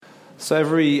So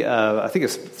I think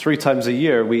it's 3 times a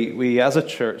year, we as a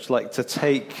church like to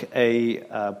take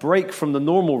a break from the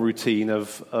normal routine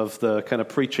of the kind of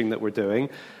preaching that we're doing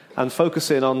and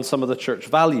focus in on some of the church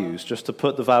values, just to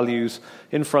put the values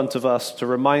in front of us, to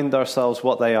remind ourselves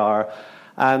what they are.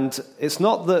 And it's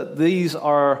not that these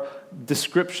are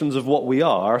descriptions of what we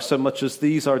are, so much as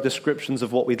these are descriptions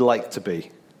of what we'd like to be.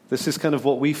 This is kind of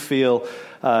what we feel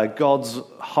God's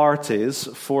heart is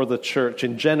for the church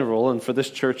in general and for this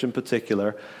church in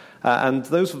particular. And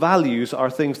those values are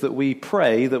things that we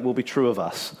pray that will be true of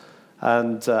us.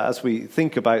 And as we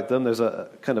think about them, there's a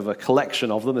kind of a collection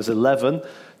of them. There's 11.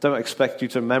 Don't expect you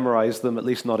to memorize them, at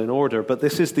least not in order. But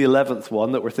this is the 11th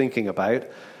one that we're thinking about.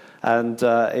 And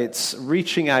it's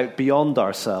reaching out beyond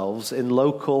ourselves in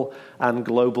local and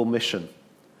global mission.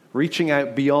 Reaching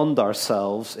out beyond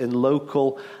ourselves in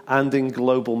local and in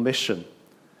global mission.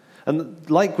 And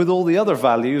like with all the other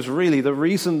values, really, the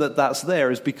reason that that's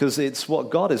there is because it's what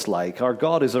God is like. Our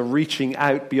God is a reaching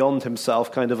out beyond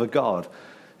himself kind of a God.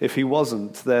 If he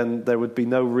wasn't, then there would be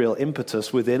no real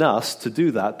impetus within us to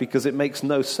do that because it makes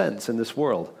no sense in this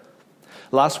world.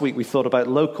 Last week we thought about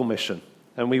local mission.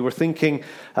 And we were thinking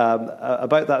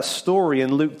about that story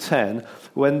in Luke 10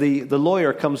 when the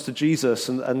lawyer comes to Jesus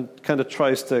and kind of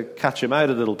tries to catch him out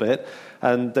a little bit.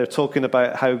 And they're talking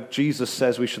about how Jesus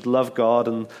says we should love God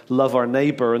and love our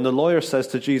neighbor. And the lawyer says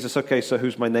to Jesus, okay, so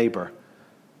who's my neighbor?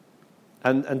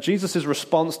 And Jesus'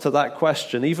 response to that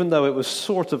question, even though it was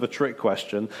sort of a trick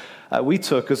question, we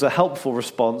took as a helpful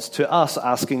response to us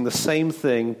asking the same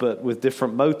thing but with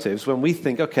different motives. When we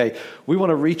think, okay, we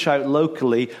want to reach out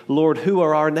locally, Lord, who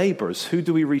are our neighbors? Who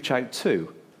do we reach out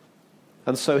to?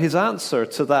 And so his answer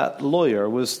to that lawyer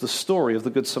was the story of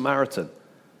the Good Samaritan. You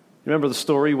remember the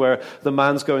story where the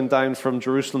man's going down from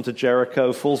Jerusalem to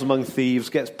Jericho, falls among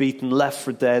thieves, gets beaten, left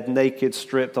for dead, naked,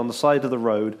 stripped on the side of the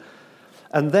road.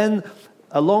 And then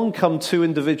along come 2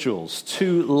 individuals,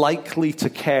 2 likely to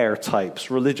care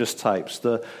types, religious types,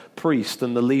 the priest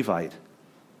and the Levite.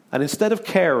 And instead of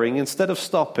caring, instead of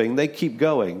stopping, they keep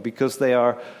going because they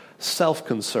are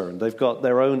self-concerned. They've got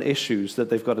their own issues that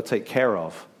they've got to take care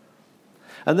of.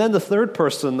 And then the third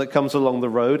person that comes along the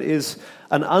road is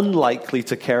an unlikely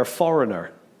to care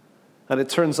foreigner. And it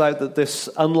turns out that this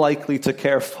unlikely to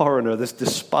care foreigner, this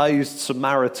despised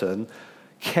Samaritan,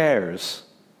 cares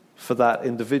for that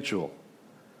individual.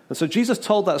 And so Jesus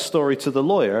told that story to the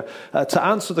lawyer to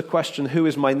answer the question, who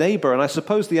is my neighbor? And I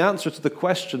suppose the answer to the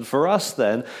question for us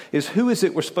then is, who is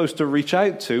it we're supposed to reach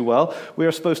out to? Well, we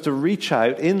are supposed to reach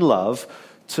out in love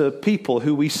to people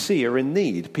who we see are in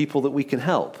need, people that we can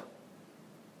help.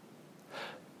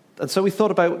 And so we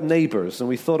thought about neighbors and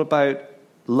we thought about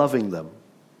loving them.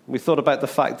 We thought about the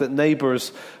fact that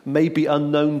neighbors may be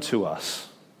unknown to us.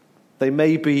 They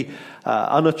may be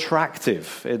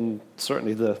unattractive in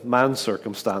certainly the man's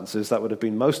circumstances. That would have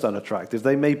been most unattractive.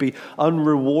 They may be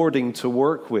unrewarding to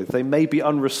work with. They may be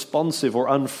unresponsive or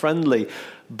unfriendly,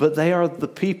 but they are the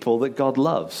people that God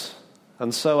loves.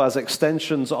 And so as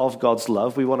extensions of God's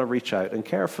love, we want to reach out and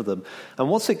care for them. And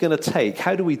what's it going to take?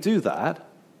 How do we do that?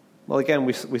 Well, again,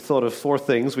 we thought of 4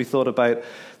 things. We thought about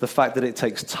the fact that it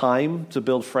takes time to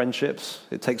build friendships.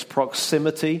 It takes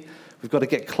proximity. We've got to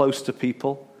get close to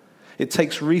people. It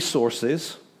takes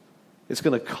resources. It's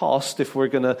going to cost if we're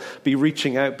going to be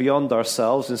reaching out beyond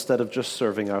ourselves instead of just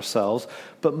serving ourselves.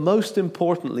 But most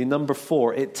importantly, number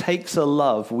 4, it takes a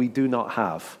love we do not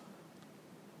have.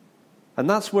 And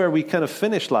that's where we kind of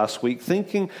finished last week,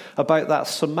 thinking about that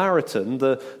Samaritan,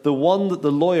 the one that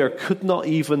the lawyer could not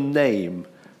even name.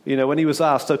 You know, when he was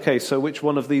asked, okay, so which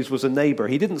one of these was a neighbor?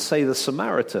 He didn't say the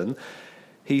Samaritan.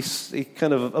 He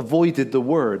kind of avoided the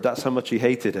word. That's how much he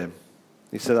hated him.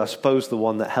 He said, I suppose the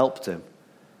one that helped him.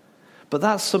 But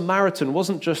that Samaritan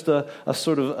wasn't just a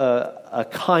sort of a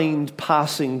kind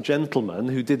passing gentleman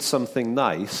who did something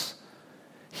nice.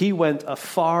 He went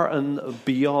far and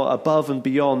beyond, above and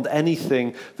beyond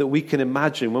anything that we can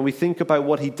imagine. When we think about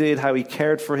what he did, how he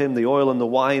cared for him, the oil and the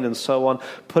wine and so on,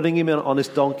 putting him on his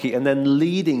donkey and then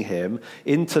leading him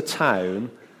into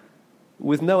town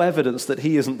with no evidence that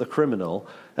he isn't the criminal,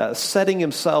 setting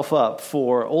himself up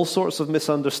for all sorts of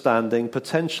misunderstanding,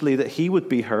 potentially that he would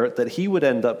be hurt, that he would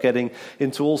end up getting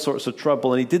into all sorts of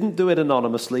trouble. And he didn't do it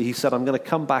anonymously. He said, I'm going to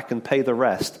come back and pay the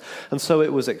rest. And so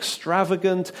it was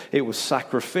extravagant, it was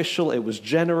sacrificial, it was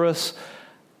generous,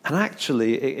 and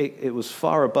actually it was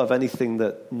far above anything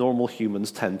that normal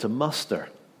humans tend to muster.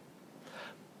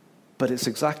 But it's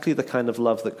exactly the kind of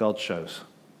love that God shows.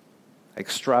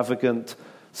 Extravagant,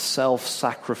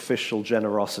 self-sacrificial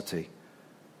generosity.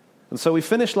 And so we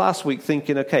finished last week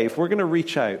thinking, okay, if we're going to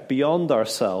reach out beyond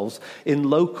ourselves in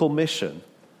local mission,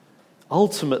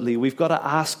 Ultimately, we've got to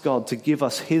ask God to give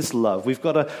us his love. We've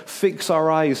got to fix our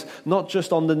eyes not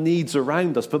just on the needs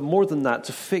around us, but more than that,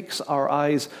 to fix our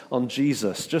eyes on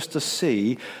Jesus, just to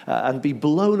see and be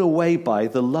blown away by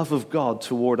the love of God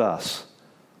toward us,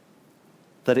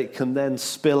 that it can then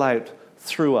spill out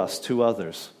through us to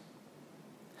others.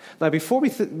 Now, before we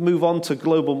move on to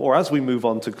global, or as we move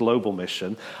on to global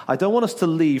mission, I don't want us to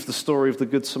leave the story of the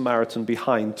Good Samaritan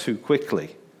behind too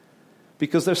quickly,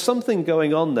 because there's something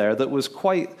going on there that was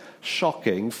quite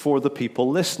shocking for the people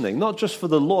listening, not just for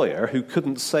the lawyer who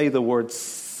couldn't say the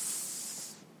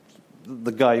words,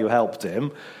 the guy who helped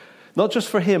him, not just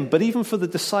for him, but even for the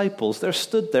disciples. They're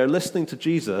stood there listening to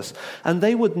Jesus, and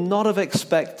they would not have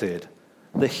expected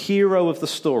the hero of the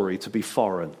story to be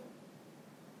foreign.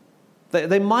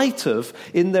 They might have,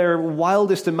 in their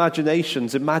wildest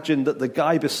imaginations, imagined that the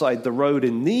guy beside the road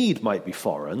in need might be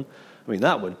foreign. I mean,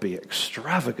 that would be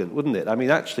extravagant, wouldn't it? I mean,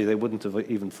 actually, they wouldn't have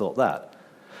even thought that.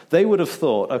 They would have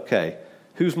thought, okay,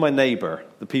 who's my neighbor?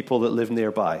 The people that live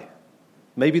nearby.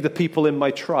 Maybe the people in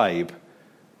my tribe.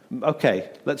 Okay,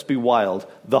 let's be wild.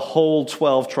 The whole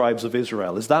 12 tribes of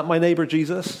Israel. Is that my neighbor,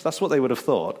 Jesus? That's what they would have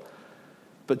thought.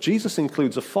 But Jesus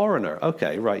includes a foreigner.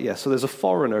 Okay, right, yeah, so there's a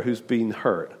foreigner who's been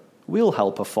hurt. We'll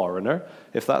help a foreigner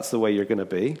if that's the way you're going to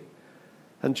be.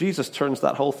 And Jesus turns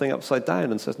that whole thing upside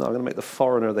down and says, no, I'm going to make the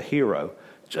foreigner the hero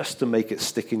just to make it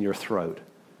stick in your throat.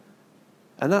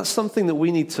 And that's something that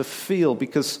we need to feel,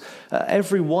 because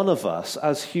every one of us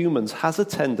as humans has a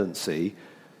tendency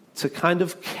to kind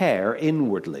of care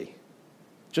inwardly.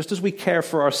 Just as we care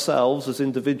for ourselves as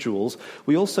individuals,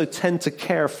 we also tend to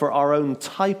care for our own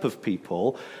type of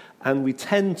people, and we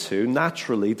tend to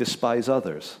naturally despise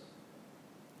others.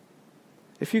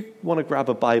 If you want to grab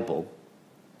a Bible,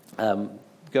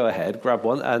 go ahead, grab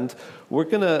one, and I'm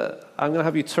going to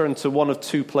have you turn to one of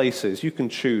two places. You can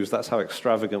choose. That's how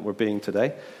extravagant we're being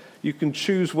today. You can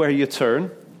choose where you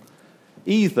turn.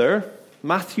 Either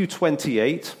Matthew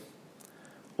 28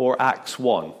 or Acts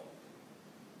 1.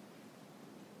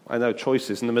 I know,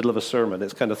 choices in the middle of a sermon.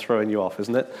 It's kind of throwing you off,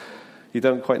 isn't it? You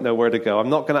don't quite know where to go. I'm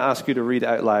not going to ask you to read it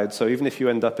out loud, so even if you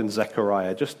end up in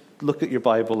Zechariah, just look at your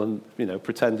Bible and,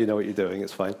 pretend you know what you're doing.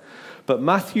 It's fine. But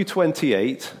Matthew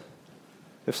 28,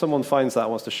 if someone finds that and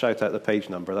wants to shout out the page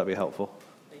number, that'd be helpful.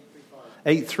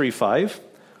 835.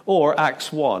 Or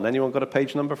Acts 1. Anyone got a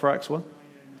page number for Acts 1?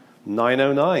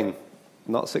 909.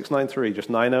 Not 693, just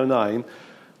 909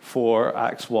 for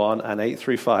Acts 1 and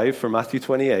 835 for Matthew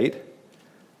 28.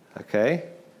 Okay?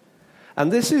 And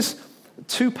this is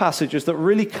two passages that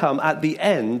really come at the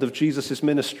end of Jesus'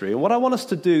 ministry. And what I want us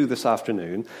to do this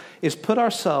afternoon is put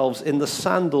ourselves in the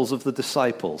sandals of the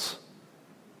disciples.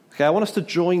 Okay, I want us to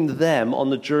join them on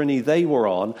the journey they were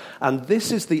on, and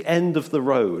this is the end of the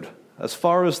road. As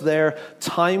far as their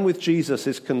time with Jesus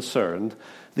is concerned,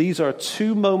 these are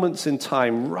two moments in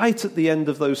time right at the end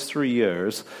of those 3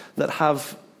 years that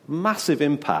have massive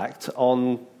impact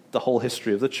on the whole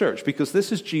history of the church, because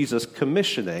this is Jesus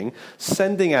commissioning,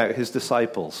 sending out his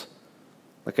disciples.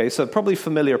 Okay, so probably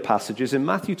familiar passages. In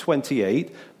Matthew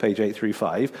 28, page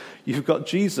 835, you've got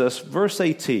Jesus, verse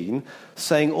 18,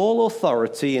 saying, "All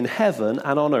authority in heaven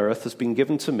and on earth has been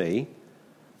given to me.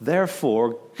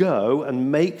 Therefore, go and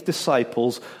make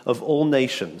disciples of all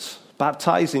nations,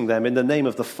 baptizing them in the name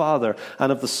of the Father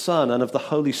and of the Son and of the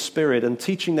Holy Spirit, and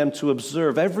teaching them to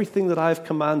observe everything that I have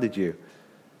commanded you.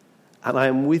 And I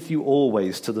am with you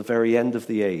always to the very end of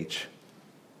the age."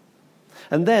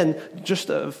 And then, just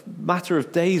a matter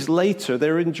of days later,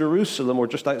 they're in Jerusalem, or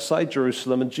just outside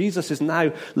Jerusalem, and Jesus is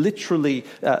now literally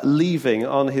leaving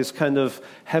on his kind of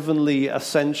heavenly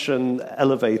ascension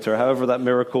elevator, however that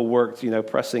miracle worked,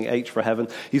 pressing H for heaven.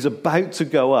 He's about to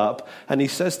go up, and he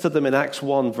says to them in Acts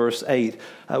 1, verse 8,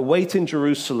 "Wait in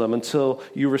Jerusalem until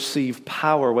you receive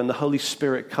power when the Holy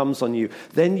Spirit comes on you.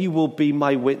 Then you will be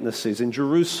my witnesses in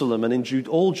Jerusalem and in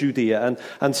all Judea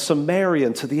and Samaria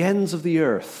and to the ends of the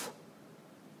earth."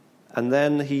 And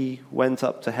then he went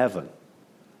up to heaven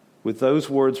with those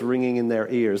words ringing in their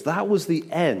ears. That was the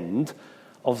end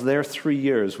of their 3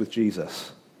 years with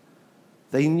Jesus.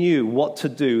 They knew what to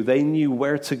do. They knew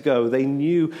where to go. They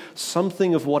knew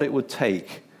something of what it would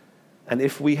take. And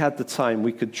if we had the time,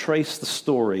 we could trace the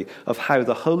story of how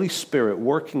the Holy Spirit,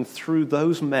 working through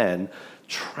those men,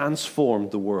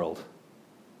 transformed the world.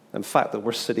 In fact, that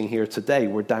we're sitting here today,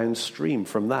 we're downstream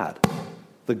from that.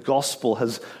 The gospel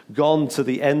has gone to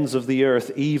the ends of the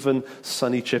earth, even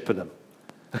sunny Chippenham.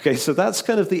 Okay, so that's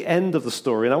kind of the end of the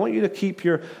story. And I want you to keep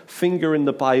your finger in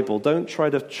the Bible. Don't try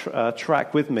to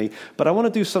track with me. But I want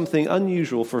to do something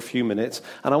unusual for a few minutes.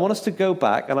 And I want us to go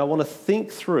back and I want to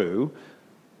think through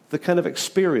the kind of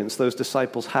experience those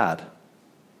disciples had.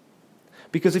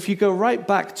 Because if you go right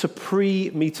back to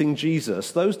pre-meeting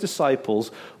Jesus, those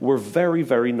disciples were very,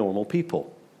 very normal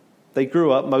people. They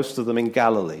grew up, most of them, in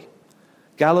Galilee.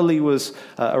 Galilee was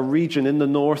a region in the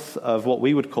north of what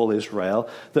we would call Israel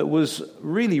that was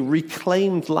really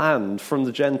reclaimed land from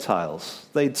the Gentiles.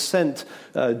 They'd sent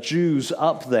Jews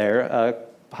up there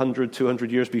 100,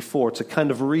 200 years before to kind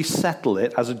of resettle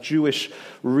it as a Jewish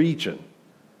region.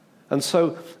 And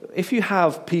so if you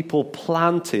have people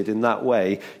planted in that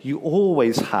way, you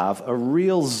always have a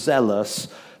real zealous,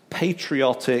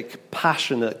 patriotic,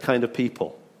 passionate kind of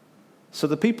people. So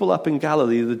the people up in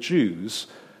Galilee, the Jews,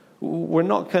 were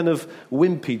not kind of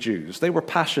wimpy Jews. They were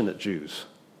passionate Jews.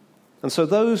 And so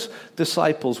those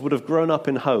disciples would have grown up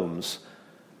in homes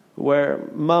where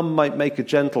mum might make a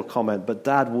gentle comment, but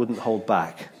dad wouldn't hold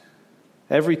back.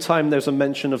 Every time there's a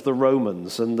mention of the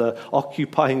Romans and the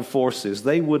occupying forces,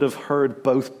 they would have heard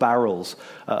both barrels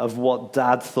of what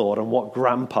dad thought and what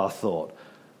grandpa thought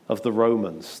of the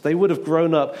Romans. They would have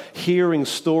grown up hearing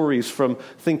stories from,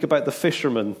 think about the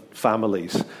fishermen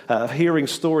families, hearing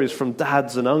stories from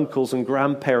dads and uncles and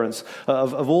grandparents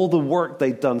of all the work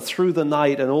they'd done through the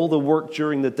night and all the work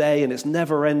during the day, and it's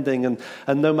never ending, and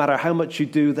no matter how much you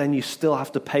do, then you still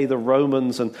have to pay the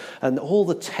Romans, and all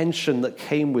the tension that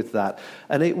came with that.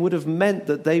 And it would have meant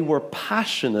that they were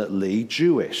passionately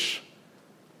Jewish,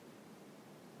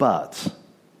 but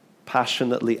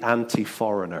passionately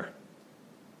anti-foreigner.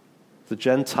 The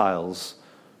Gentiles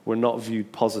were not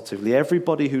viewed positively.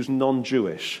 Everybody who's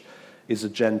non-Jewish is a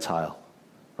Gentile,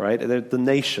 right? They're the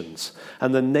nations.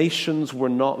 And the nations were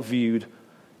not viewed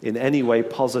in any way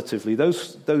positively.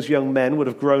 Those young men would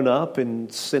have grown up in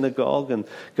synagogue and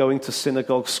going to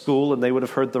synagogue school, and they would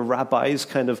have heard the rabbis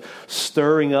kind of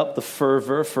stirring up the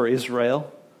fervor for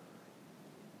Israel.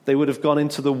 They would have gone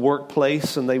into the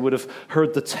workplace and they would have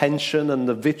heard the tension and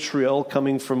the vitriol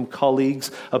coming from colleagues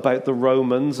about the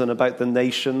Romans and about the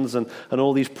nations and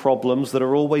all these problems that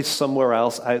are always somewhere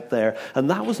else out there. And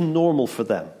that was normal for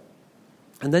them.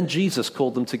 And then Jesus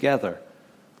called them together.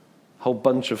 A whole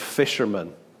bunch of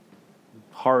fishermen,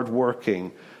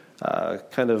 hardworking,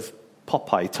 kind of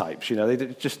Popeye types, they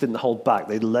just didn't hold back.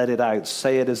 They let it out,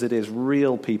 say it as it is,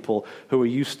 real people who are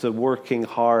used to working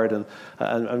hard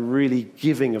and really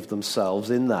giving of themselves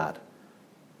in that.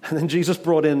 And then Jesus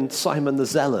brought in Simon the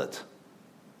Zealot,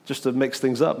 just to mix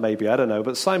things up maybe, I don't know.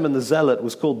 But Simon the Zealot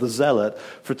was called the Zealot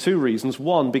for two reasons.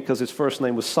 One, because his first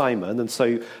name was Simon, and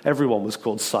so everyone was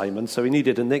called Simon, so he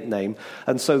needed a nickname.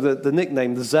 And so the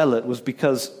nickname, the Zealot, was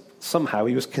because somehow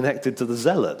he was connected to the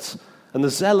Zealots. And the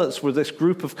Zealots were this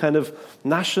group of kind of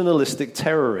nationalistic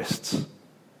terrorists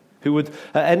who would,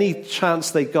 at any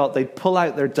chance they got, they'd pull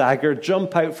out their dagger,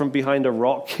 jump out from behind a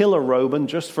rock, kill a Roman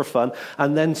just for fun,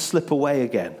 and then slip away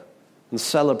again and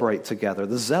celebrate together.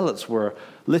 The Zealots were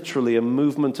literally a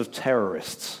movement of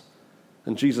terrorists.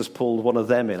 And Jesus pulled one of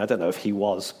them in. I don't know if he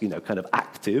was, kind of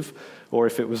active, or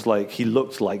if it was like he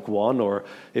looked like one, or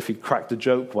if he'd cracked a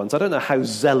joke once. I don't know how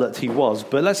zealot he was,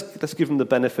 but let's give him the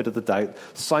benefit of the doubt.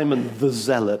 Simon the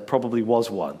Zealot probably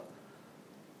was one.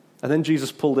 And then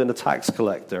Jesus pulled in a tax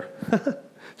collector,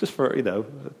 just for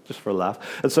a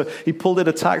laugh. And so he pulled in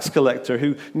a tax collector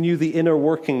who knew the inner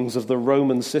workings of the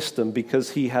Roman system because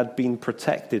he had been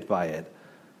protected by it.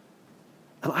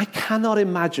 And I cannot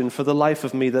imagine for the life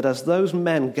of me that as those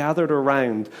men gathered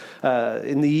around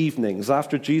in the evenings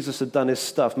after Jesus had done his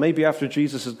stuff, maybe after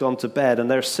Jesus had gone to bed, and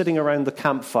they're sitting around the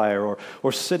campfire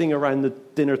or sitting around the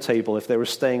dinner table if they were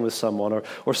staying with someone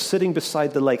or sitting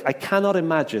beside the lake, I cannot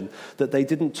imagine that they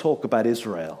didn't talk about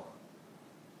Israel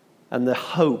and the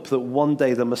hope that one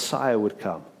day the Messiah would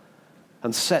come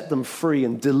and set them free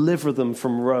and deliver them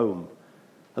from Rome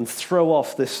and throw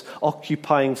off this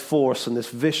occupying force and this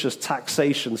vicious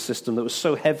taxation system that was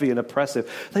so heavy and oppressive.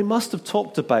 They must have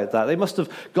talked about that. They must have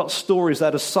got stories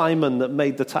out of Simon that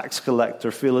made the tax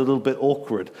collector feel a little bit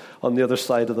awkward on the other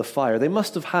side of the fire. They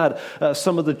must have had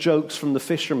some of the jokes from the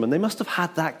fishermen. They must have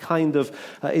had that kind of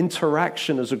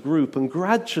interaction as a group. And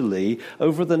gradually,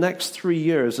 over the next 3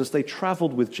 years, as they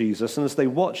traveled with Jesus and as they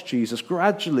watched Jesus,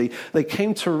 gradually they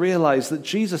came to realize that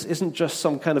Jesus isn't just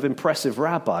some kind of impressive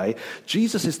rabbi.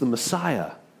 Jesus is the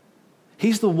Messiah.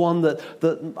 He's the one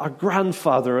that our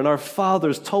grandfather and our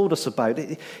fathers told us about.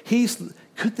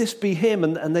 Could this be him?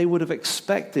 And they would have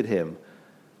expected him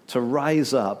to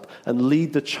rise up and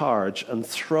lead the charge and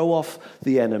throw off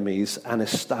the enemies and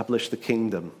establish the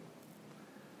kingdom.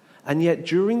 And yet,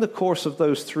 during the course of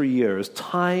those 3 years,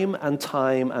 time and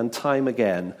time and time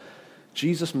again,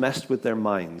 Jesus messed with their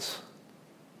minds.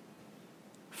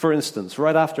 For instance,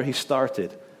 right after he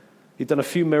started, he'd done a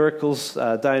few miracles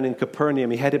down in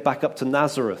Capernaum. He headed back up to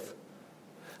Nazareth.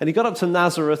 And he got up to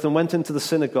Nazareth and went into the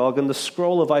synagogue, and the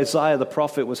scroll of Isaiah the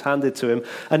prophet was handed to him.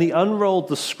 And he unrolled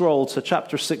the scroll to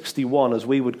chapter 61, as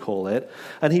we would call it.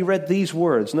 And he read these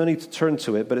words. No need to turn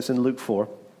to it, but it's in Luke 4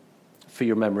 for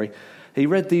your memory. He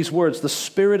read these words, "The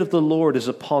Spirit of the Lord is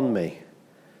upon me,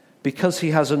 because he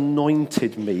has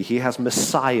anointed me." He has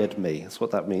messiahed me. That's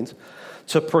what that means.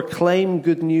 "To proclaim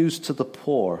good news to the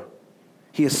poor.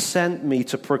 He has sent me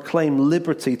to proclaim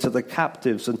liberty to the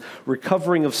captives and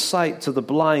recovering of sight to the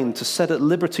blind, to set at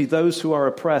liberty those who are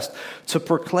oppressed, to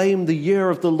proclaim the year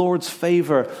of the Lord's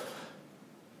favor."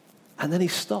 And then he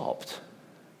stopped.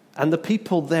 And the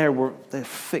people there they're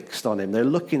fixed on him. They're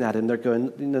looking at him. They're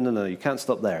going, no, you can't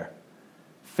stop there.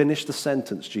 Finish the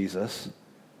sentence, Jesus.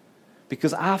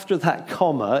 Because after that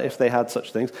comma, if they had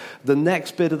such things, the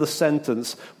next bit of the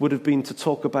sentence would have been to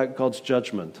talk about God's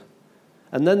judgment.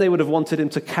 And then they would have wanted him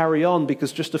to carry on,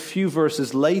 because just a few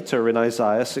verses later in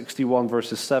Isaiah 61,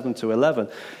 verses 7 to 11,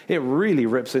 it really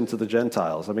rips into the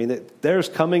Gentiles. I mean, there's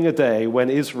coming a day when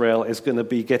Israel is going to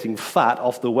be getting fat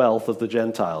off the wealth of the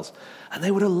Gentiles. And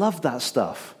they would have loved that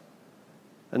stuff.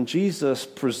 And Jesus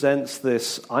presents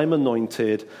this, I'm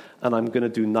anointed and I'm going to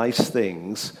do nice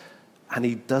things. And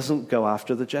he doesn't go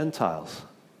after the Gentiles.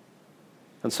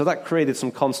 And so that created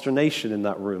some consternation in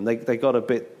that room. They got a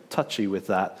bit touchy with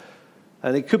that.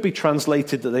 And it could be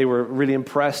translated that they were really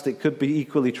impressed. It could be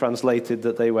equally translated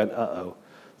that they went, uh-oh,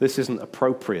 this isn't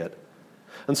appropriate.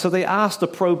 And so they asked a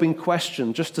probing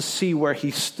question just to see where he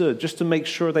stood, just to make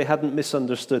sure they hadn't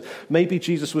misunderstood. Maybe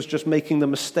Jesus was just making the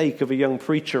mistake of a young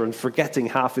preacher and forgetting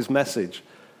half his message.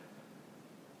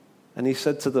 And he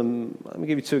said to them, let me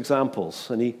give you two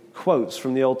examples. And he quotes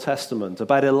from the Old Testament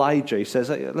about Elijah. He says,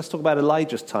 hey, let's talk about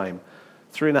Elijah's time.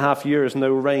 3.5 years,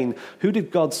 no rain. Who did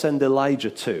God send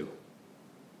Elijah to?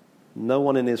 No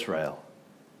one in Israel.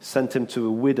 Sent him to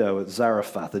a widow at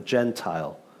Zarephath, a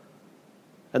Gentile.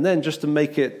 And then just to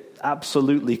make it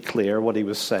absolutely clear what he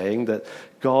was saying, that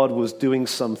God was doing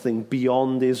something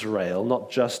beyond Israel,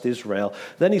 not just Israel.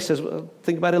 Then he says, well,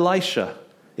 think about Elisha.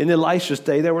 In Elisha's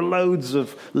day, there were loads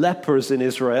of lepers in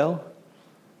Israel,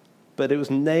 but it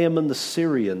was Naaman the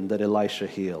Syrian that Elisha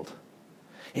healed.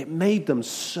 It made them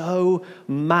so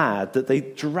mad that they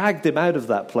dragged him out of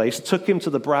that place, took him to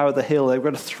the brow of the hill. They were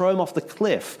going to throw him off the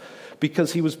cliff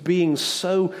because he was being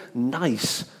so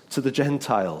nice to the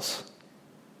Gentiles.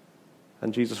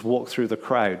 And Jesus walked through the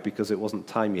crowd because it wasn't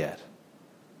time yet.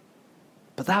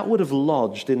 But that would have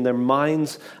lodged in their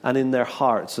minds and in their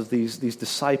hearts of these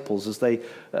disciples as they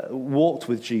walked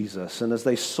with Jesus and as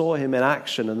they saw him in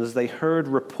action and as they heard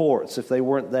reports if they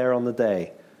weren't there on the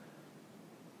day.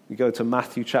 You go to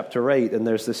Matthew chapter 8 and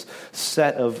there's this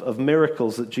set of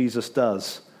miracles that Jesus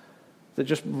does that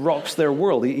just rocks their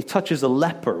world. He touches a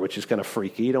leper, which is kind of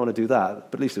freaky. You don't want to do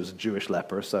that. But at least it was a Jewish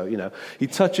leper, so, He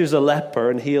touches a leper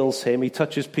and heals him. He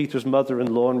touches Peter's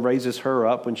mother-in-law and raises her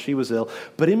up when she was ill.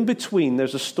 But in between,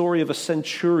 there's a story of a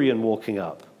centurion walking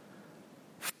up.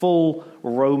 Full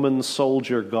Roman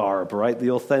soldier garb, right?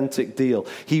 The authentic deal.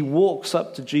 He walks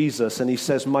up to Jesus and he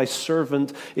says, my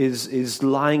servant is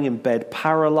lying in bed,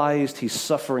 paralyzed. He's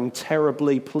suffering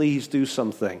terribly. Please do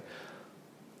something.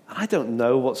 I don't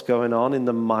know what's going on in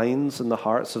the minds and the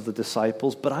hearts of the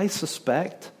disciples, but I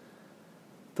suspect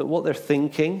that what they're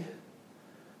thinking,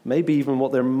 maybe even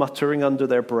what they're muttering under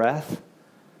their breath,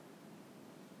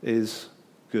 is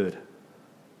good.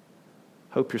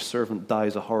 Hope your servant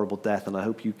dies a horrible death, and I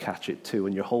hope you catch it too,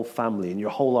 and your whole family and your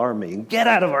whole army, and get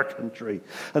out of our country.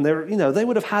 And they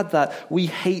would have had that "we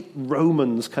hate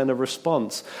Romans" kind of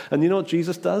response. And you know what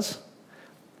Jesus does?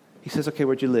 He says, okay,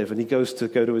 where'd you live? And he goes to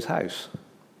his house.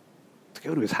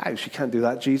 Go to his house. You can't do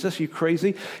that, Jesus. You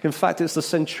crazy? In fact, it's the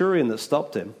centurion that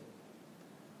stopped him.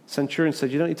 Centurion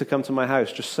said, you don't need to come to my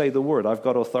house. Just say the word. I've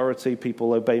got authority.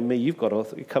 People obey me. You've got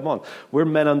authority. Come on. We're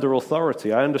men under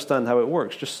authority. I understand how it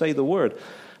works. Just say the word.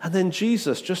 And then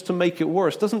Jesus, just to make it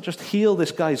worse, doesn't just heal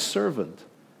this guy's servant.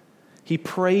 He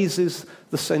praises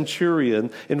the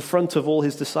centurion in front of all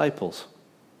his disciples.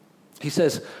 He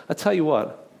says, I tell you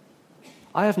what,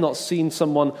 I have not seen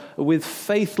someone with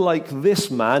faith like this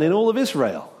man in all of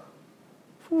Israel.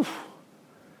 Whew.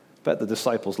 Bet the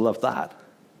disciples loved that.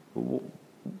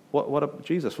 What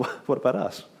Jesus, what about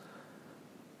us?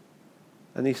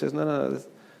 And he says, no,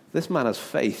 this man has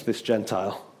faith, this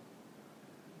Gentile.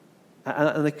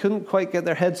 And they couldn't quite get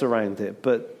their heads around it,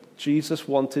 but Jesus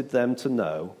wanted them to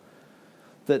know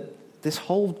that this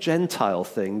whole Gentile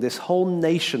thing, this whole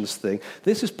nations thing,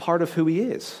 this is part of who he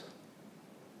is.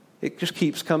 It just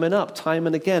keeps coming up time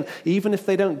and again. Even if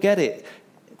they don't get it,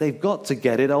 they've got to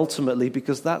get it ultimately,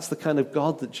 because that's the kind of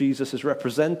God that Jesus is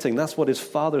representing. That's what his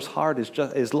Father's heart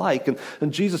is like.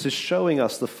 And Jesus is showing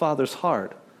us the Father's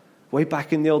heart. Way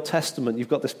back in the Old Testament, you've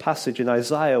got this passage in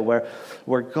Isaiah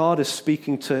where God is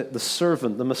speaking to the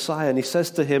servant, the Messiah, and he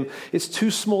says to him, it's too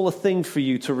small a thing for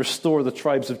you to restore the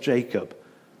tribes of Jacob.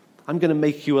 I'm going to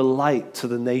make you a light to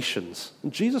the nations.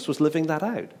 And Jesus was living that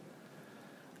out.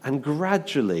 And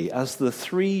gradually, as the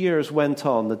 3 years went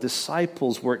on, the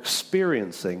disciples were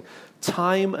experiencing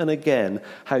time and again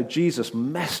how Jesus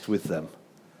messed with them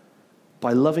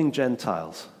by loving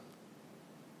Gentiles.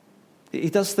 He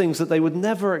does things that they would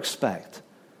never expect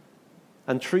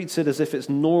and treats it as if it's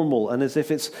normal and as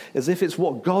if it's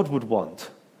what God would want.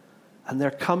 And they're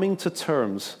coming to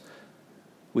terms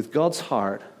with God's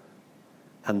heart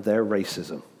and their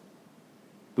racism,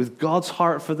 with God's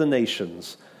heart for the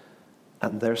nations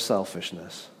and their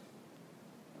selfishness.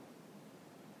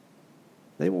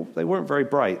 They weren't very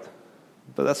bright,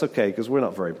 but that's okay because we're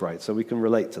not very bright, so we can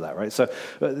relate to that, right? So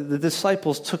the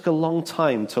disciples took a long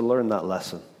time to learn that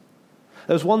lesson.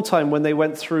 There was one time when they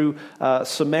went through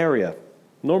Samaria.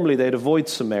 Normally they'd avoid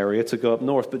Samaria to go up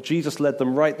north, but Jesus led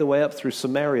them right the way up through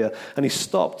Samaria, and he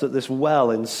stopped at this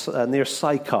well near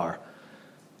Sychar.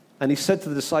 And he said to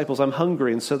the disciples, I'm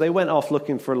hungry. And so they went off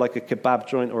looking for like a kebab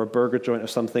joint or a burger joint or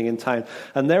something in town.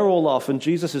 And they're all off, and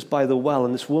Jesus is by the well,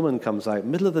 and this woman comes out,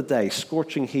 middle of the day,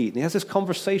 scorching heat. And he has this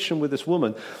conversation with this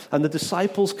woman, and the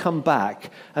disciples come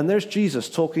back, and there's Jesus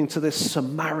talking to this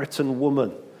Samaritan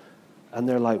woman. And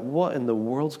they're like, what in the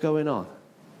world's going on?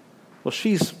 Well,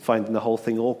 she's finding the whole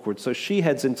thing awkward. So she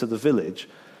heads into the village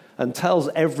and tells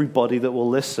everybody that will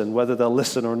listen, whether they'll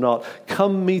listen or not,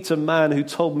 come meet a man who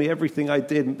told me everything I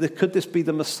did. Could this be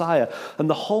the Messiah? And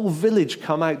the whole village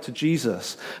come out to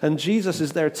Jesus. And Jesus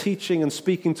is there teaching and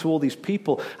speaking to all these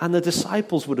people. And the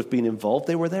disciples would have been involved.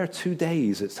 They were there 2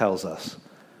 days, it tells us.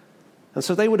 And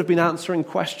so they would have been answering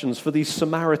questions for these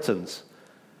Samaritans.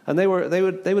 And they would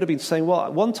have been saying,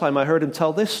 well, one time I heard him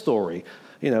tell this story.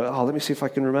 Let me see if I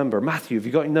can remember. Matthew, have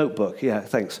you got your notebook? Yeah,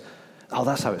 thanks. Oh,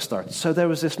 that's how it starts. So there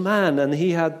was this man, and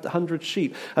he had 100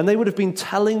 sheep. And they would have been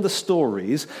telling the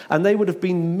stories, and they would have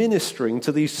been ministering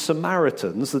to these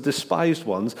Samaritans, the despised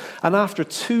ones. And after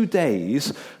 2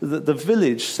 days, the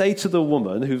village say to the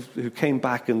woman who came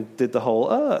back and did the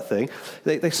whole thing,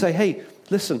 they say, hey,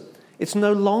 listen, it's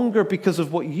no longer because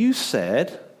of what you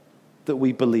said that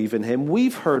we believe in him.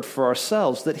 We've heard for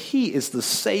ourselves that he is the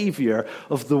Savior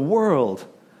of the world.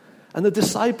 And the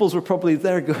disciples were probably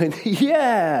there going,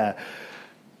 yeah.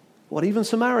 What, even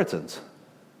Samaritans?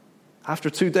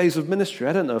 After 2 days of ministry,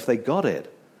 I don't know if they got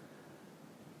it.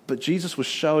 But Jesus was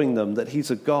showing them that he's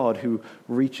a God who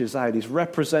reaches out. He's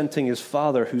representing his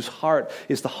Father, whose heart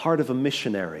is the heart of a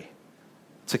missionary,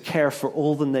 to care for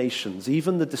all the nations,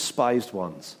 even the despised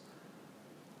ones.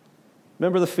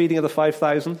 Remember the feeding of the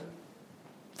 5,000?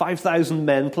 5,000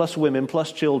 men plus women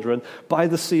plus children by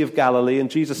the Sea of Galilee, and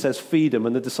Jesus says, feed them.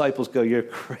 And the disciples go, you're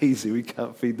crazy, we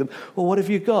can't feed them. Well, what have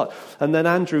you got? And then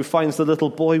Andrew finds the little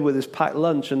boy with his packed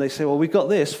lunch, and they say, well, we've got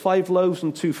this, 5 loaves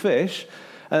and 2 fish.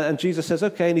 And Jesus says,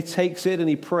 okay, and he takes it and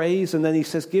he prays, and then he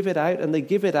says, give it out, and they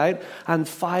give it out, and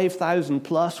 5,000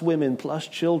 plus women plus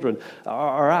children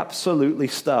are absolutely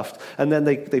stuffed. And then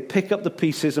they pick up the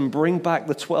pieces and bring back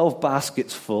the 12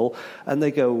 baskets full, and they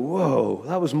go, whoa,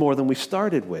 that was more than we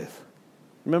started with.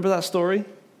 Remember that story?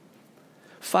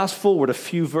 Fast forward a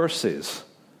few verses,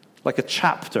 like a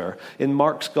chapter in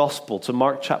Mark's Gospel to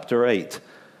Mark chapter 8.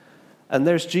 And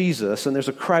there's Jesus, and there's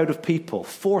a crowd of people,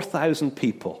 4,000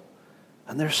 people.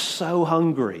 And they're so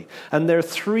hungry. And they're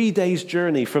 3 days'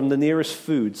 journey from the nearest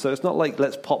food. So it's not like,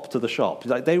 let's pop to the shop.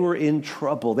 Like, they were in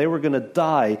trouble. They were going to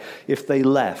die if they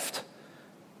left.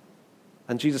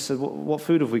 And Jesus said, what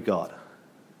food have we got?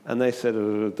 And they said,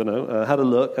 don't know. Had a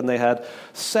look, and they had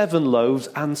 7 loaves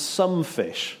and some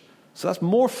fish. So that's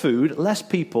more food, less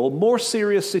people, more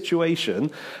serious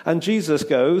situation. And Jesus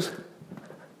goes,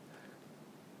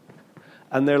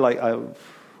 and they're like, what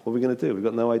are we going to do? We've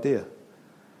got no idea.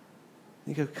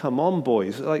 You go, come on,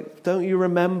 boys. Like, don't you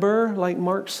remember, like,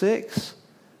 Mark 6?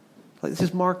 Like, this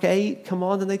is Mark 8. Come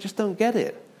on. And they just don't get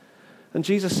it. And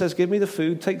Jesus says, give me the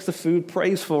food, takes the food,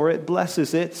 prays for it,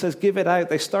 blesses it, says, give it out.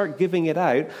 They start giving it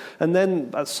out. And then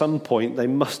at some point, they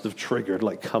must have triggered,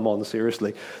 like, come on,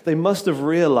 seriously. They must have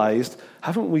realized,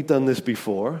 haven't we done this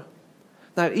before?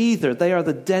 Now, either they are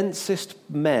the densest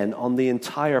men on the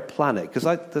entire planet, because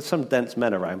there's some dense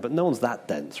men around, but no one's that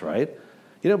dense, right?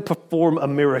 You don't perform a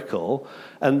miracle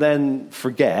and then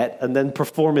forget and then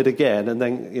perform it again and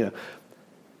then,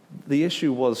 The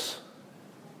issue was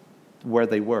where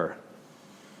they were.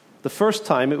 The first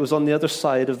time it was on the other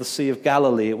side of the Sea of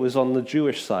Galilee. It was on the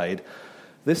Jewish side.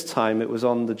 This time it was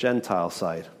on the Gentile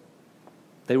side.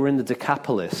 They were in the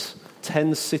Decapolis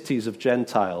 10 cities of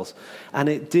Gentiles, and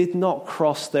it did not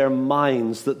cross their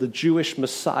minds that the Jewish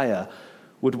Messiah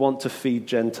would want to feed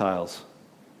Gentiles.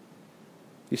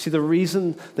 You see, the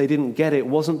reason they didn't get it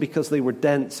wasn't because they were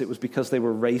dense, it was because they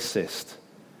were racist.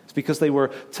 It's because they were,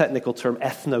 technical term,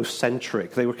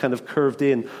 ethnocentric. They were kind of curved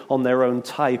in on their own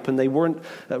type, and they weren't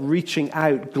reaching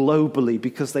out globally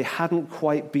because they hadn't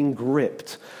quite been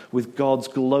gripped with God's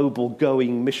global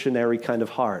going missionary kind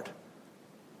of heart.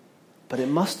 But it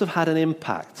must have had an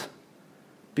impact,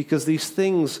 because these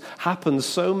things happen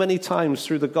so many times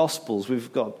through the Gospels.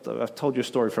 I've told you a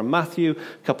story from Matthew,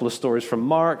 a couple of stories from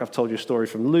Mark, I've told you a story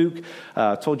from Luke,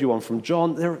 told you one from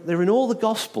John. They're in all the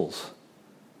Gospels.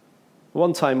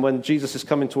 One time when Jesus is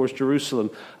coming towards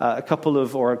Jerusalem, a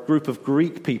group of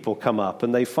Greek people come up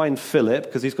and they find Philip,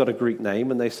 because he's got a Greek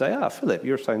name, and they say, Philip,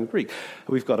 you're sounding Greek.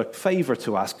 We've got a favor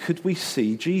to ask. Could we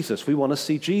see Jesus? We want to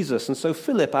see Jesus. And so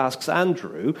Philip asks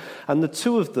Andrew, and the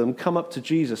two of them come up to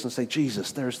Jesus and say,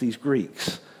 Jesus, there's these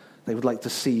Greeks. They would like to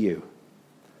see you.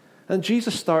 And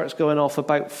Jesus starts going off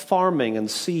about farming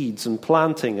and seeds and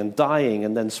planting and dying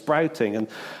and then sprouting.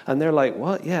 And they're like,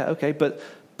 what? Yeah, okay, but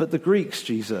the Greeks,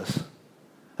 Jesus.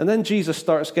 And then Jesus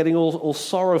starts getting all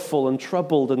sorrowful and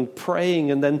troubled and praying,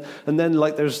 and then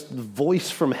like there's the voice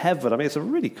from heaven. I mean, it's a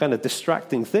really kind of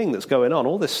distracting thing that's going on.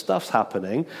 All this stuff's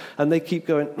happening, and they keep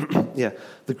going, yeah,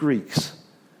 the Greeks.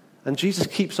 And Jesus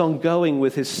keeps on going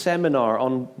with his seminar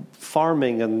on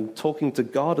farming and talking to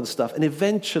God and stuff. And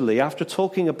eventually, after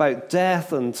talking about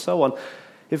death and so on,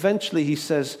 eventually he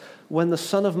says, when the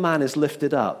Son of Man is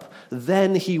lifted up,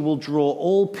 then he will draw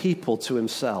all people to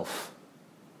himself.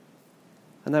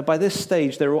 And now by this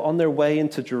stage, they're on their way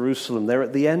into Jerusalem. They're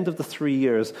at the end of the 3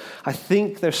 years. I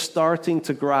think they're starting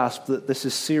to grasp that this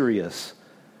is serious.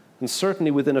 And certainly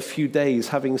within a few days,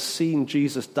 having seen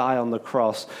Jesus die on the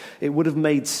cross, it would have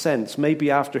made sense.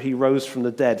 Maybe after he rose from the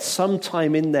dead,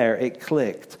 sometime in there it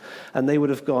clicked. And they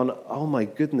would have gone, oh my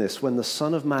goodness, when the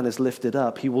Son of Man is lifted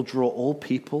up, he will draw all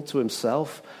people to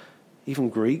himself, even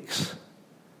Greeks,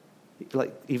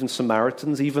 like even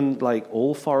Samaritans, even like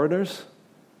all foreigners.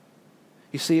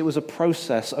 You see, it was a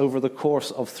process over the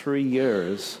course of 3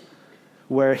 years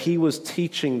where he was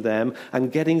teaching them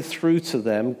and getting through to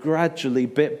them gradually,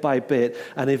 bit by bit,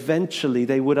 and eventually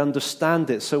they would understand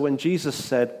it. So when Jesus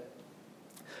said,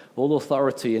 all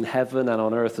authority in heaven and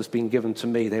on earth has been given to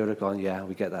me, they would have gone, yeah,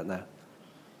 we get that now.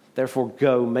 Therefore,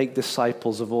 go, make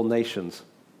disciples of all nations.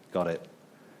 Got it.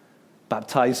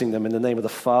 Baptizing them in the name of the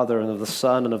Father and of the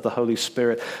Son and of the Holy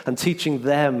Spirit, and teaching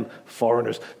them,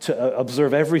 foreigners, to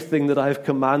observe everything that I have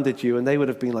commanded you. And they would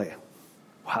have been like,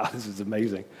 wow, this is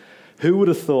amazing. Who would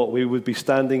have thought we would be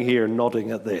standing here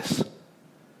nodding at this?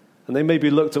 And they maybe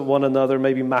looked at one another,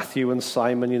 maybe Matthew and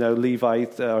Simon,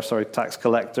 tax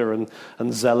collector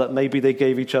and zealot. Maybe they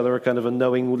gave each other a kind of a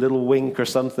knowing little wink or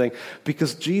something,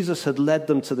 because Jesus had led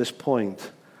them to this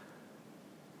point.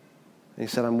 He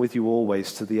said, I'm with you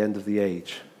always to the end of the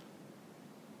age.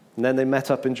 And then they met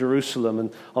up in Jerusalem,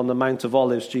 and on the Mount of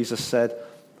Olives, Jesus said,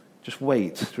 just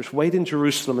wait in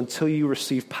Jerusalem until you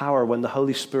receive power when the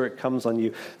Holy Spirit comes on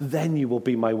you. Then you will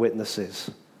be my witnesses.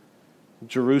 In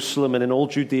Jerusalem and in all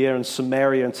Judea and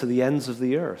Samaria and to the ends of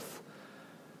the earth.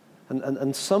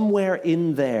 And somewhere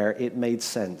in there it made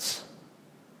sense.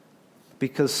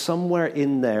 Because somewhere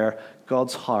in there,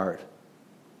 God's heart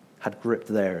had gripped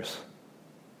theirs.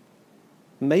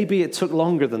 Maybe it took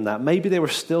longer than that. Maybe they were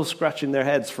still scratching their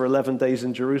heads for 11 days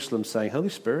in Jerusalem saying, Holy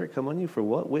Spirit, come on you for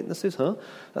what? Witnesses, huh?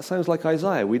 That sounds like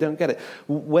Isaiah. We don't get it.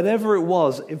 Whatever it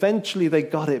was, eventually they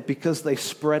got it because they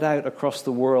spread out across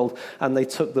the world and they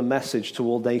took the message to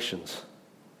all nations.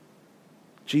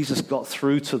 Jesus got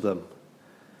through to them.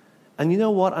 And you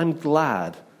know what? I'm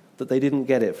glad that they didn't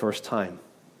get it first time,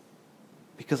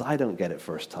 because I don't get it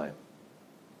first time.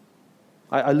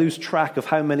 I lose track of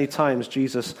how many times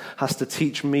Jesus has to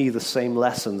teach me the same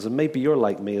lessons. And maybe you're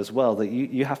like me as well, that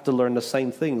you have to learn the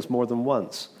same things more than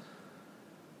once.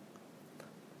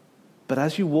 But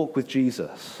as you walk with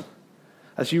Jesus,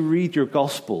 as you read your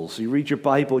Gospels, you read your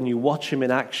Bible and you watch him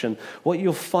in action, what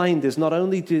you'll find is not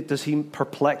only does he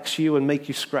perplex you and make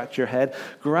you scratch your head,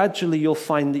 gradually you'll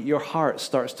find that your heart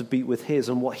starts to beat with his,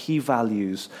 and what he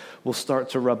values will start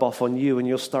to rub off on you, and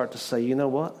you'll start to say, you know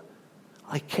what?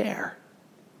 I care.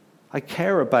 I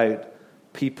care about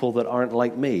people that aren't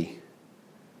like me.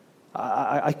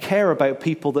 I care about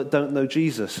people that don't know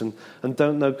Jesus and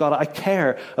don't know God. I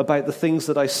care about the things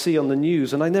that I see on the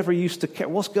news, and I never used to care.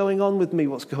 What's going on with me?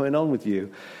 What's going on with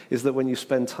you? Is that when you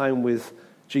spend time with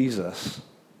Jesus,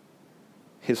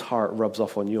 his heart rubs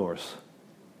off on yours.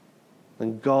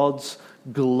 And God's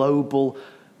global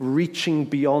reaching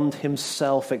beyond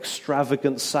himself,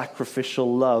 extravagant,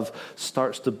 sacrificial love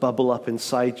starts to bubble up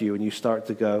inside you, and you start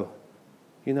to go,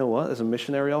 you know what, as a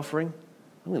missionary offering,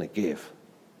 I'm going to give.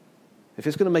 If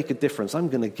it's going to make a difference, I'm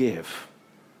going to give.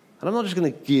 And I'm not just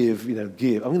going to give. I'm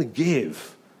going to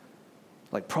give.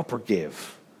 Like proper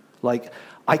give. Like,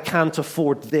 I can't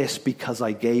afford this because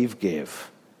I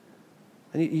give.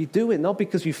 And you do it not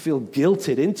because you feel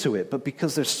guilted into it, but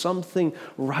because there's something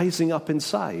rising up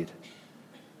inside.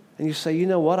 And you say, you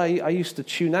know what, I used to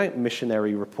tune out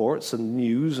missionary reports and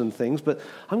news and things, but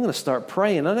I'm going to start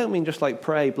praying. I don't mean just like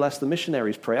pray, bless the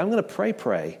missionaries, pray. I'm going to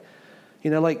pray.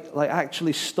 Like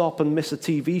actually stop and miss a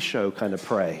TV show kind of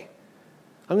pray.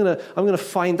 I'm going to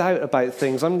find out about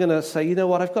things. I'm going to say, you know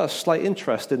what, I've got a slight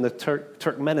interest in the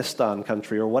Turkmenistan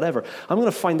country or whatever. I'm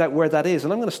going to find out where that is,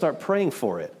 and I'm going to start praying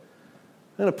for it.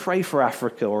 I'm going to pray for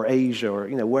Africa or Asia or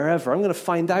wherever. I'm going to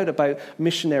find out about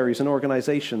missionaries and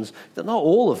organizations. Not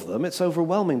all of them, it's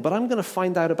overwhelming, but I'm going to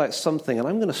find out about something, and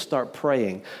I'm going to start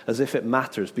praying as if it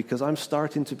matters, because I'm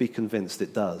starting to be convinced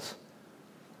it does.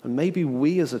 And maybe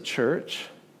we as a church,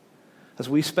 as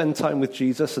we spend time with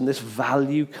Jesus, and this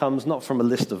value comes not from a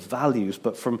list of values,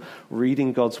 but from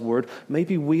reading God's word,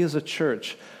 maybe we as a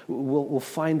church will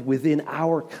find within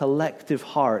our collective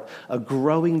heart a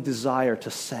growing desire to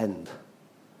send.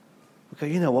 Okay,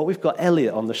 you know what? We've got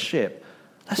Elliot on the ship.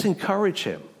 Let's encourage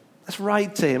him. Let's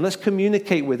write to him. Let's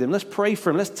communicate with him. Let's pray for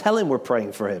him. Let's tell him we're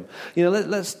praying for him.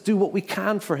 Let's do what we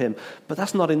can for him. But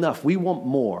that's not enough. We want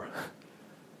more.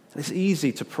 It's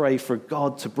easy to pray for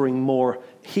God to bring more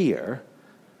here.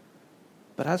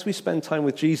 But as we spend time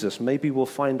with Jesus, maybe we'll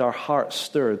find our hearts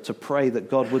stirred to pray that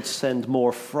God would send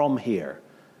more from here.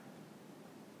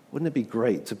 Wouldn't it be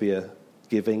great to be a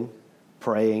giving,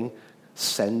 praying,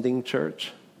 sending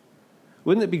church?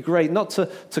 Wouldn't it be great, not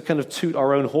to kind of toot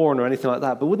our own horn or anything like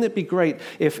that, but wouldn't it be great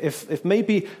if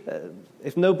maybe,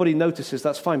 if nobody notices,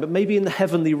 that's fine, but maybe in the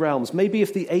heavenly realms, maybe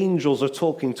if the angels are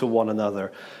talking to one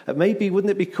another, maybe wouldn't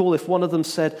it be cool if one of them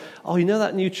said, oh, you know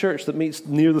that new church that meets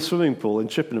near the swimming pool in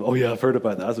Chippenham? Oh yeah, I've heard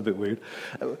about that, that's a bit weird.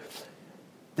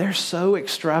 They're so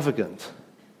extravagant.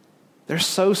 They're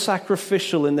so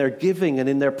sacrificial in their giving and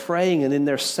in their praying and in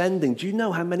their sending. Do you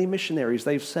know how many missionaries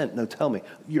they've sent? No, tell me.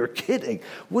 You're kidding.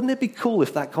 Wouldn't it be cool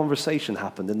if that conversation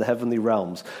happened in the heavenly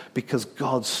realms because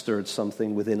God stirred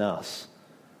something within us?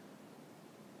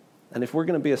 And if we're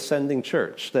going to be a sending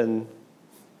church, then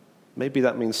maybe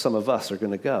that means some of us are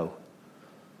going to go.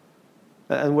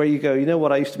 And where you go, you know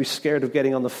what, I used to be scared of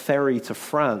getting on the ferry to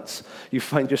France. You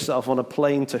find yourself on a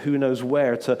plane to who knows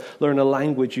where, to learn a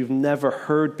language you've never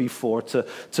heard before,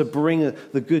 to bring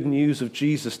the good news of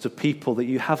Jesus to people that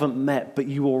you haven't met, but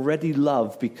you already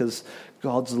love because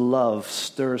God's love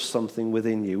stirs something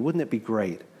within you. Wouldn't it be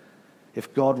great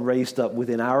if God raised up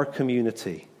within our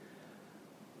community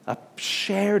a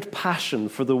shared passion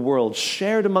for the world,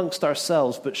 shared amongst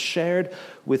ourselves, but shared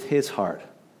with his heart?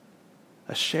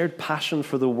 A shared passion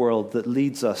for the world that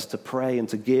leads us to pray and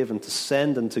to give and to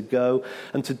send and to go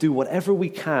and to do whatever we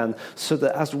can so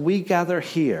that as we gather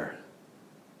here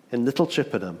in Little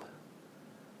Chippenham,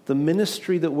 the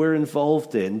ministry that we're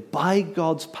involved in, by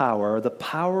God's power, the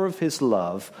power of his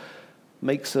love,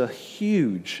 makes a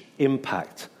huge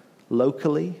impact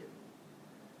locally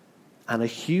and a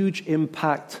huge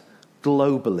impact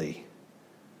globally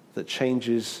that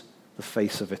changes the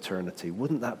face of eternity.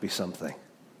 Wouldn't that be something?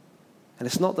 And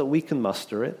it's not that we can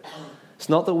muster it. It's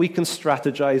not that we can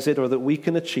strategize it or that we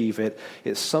can achieve it.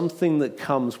 It's something that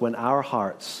comes when our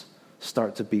hearts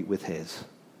start to beat with his.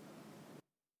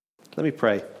 Let me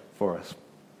pray for us.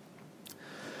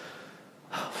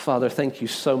 Father, thank you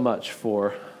so much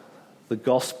for the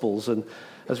Gospels. And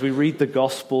as we read the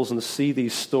Gospels and see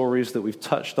these stories that we've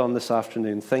touched on this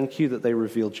afternoon, thank you that they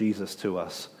reveal Jesus to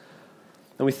us.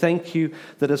 And we thank you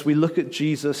that as we look at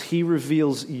Jesus, he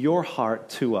reveals your heart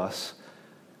to us.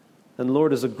 And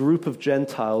Lord, as a group of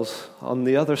Gentiles on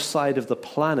the other side of the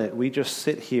planet, we just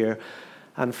sit here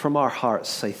and from our hearts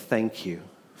say thank you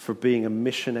for being a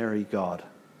missionary God.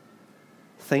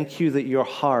 Thank you that your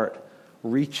heart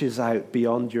reaches out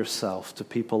beyond yourself to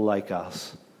people like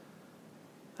us.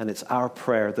 And it's our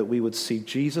prayer that we would see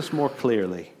Jesus more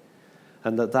clearly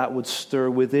and that would stir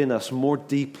within us more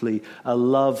deeply a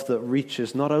love that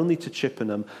reaches not only to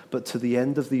Chippenham, but to the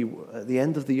end of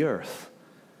the earth.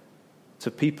 To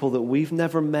people that we've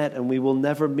never met and we will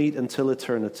never meet until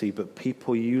eternity, but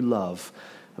people you love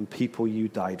and people you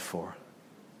died for.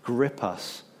 Grip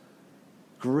us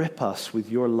with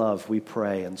your love, we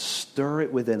pray, and stir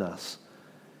it within us.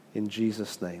 In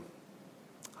Jesus' name,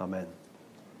 amen.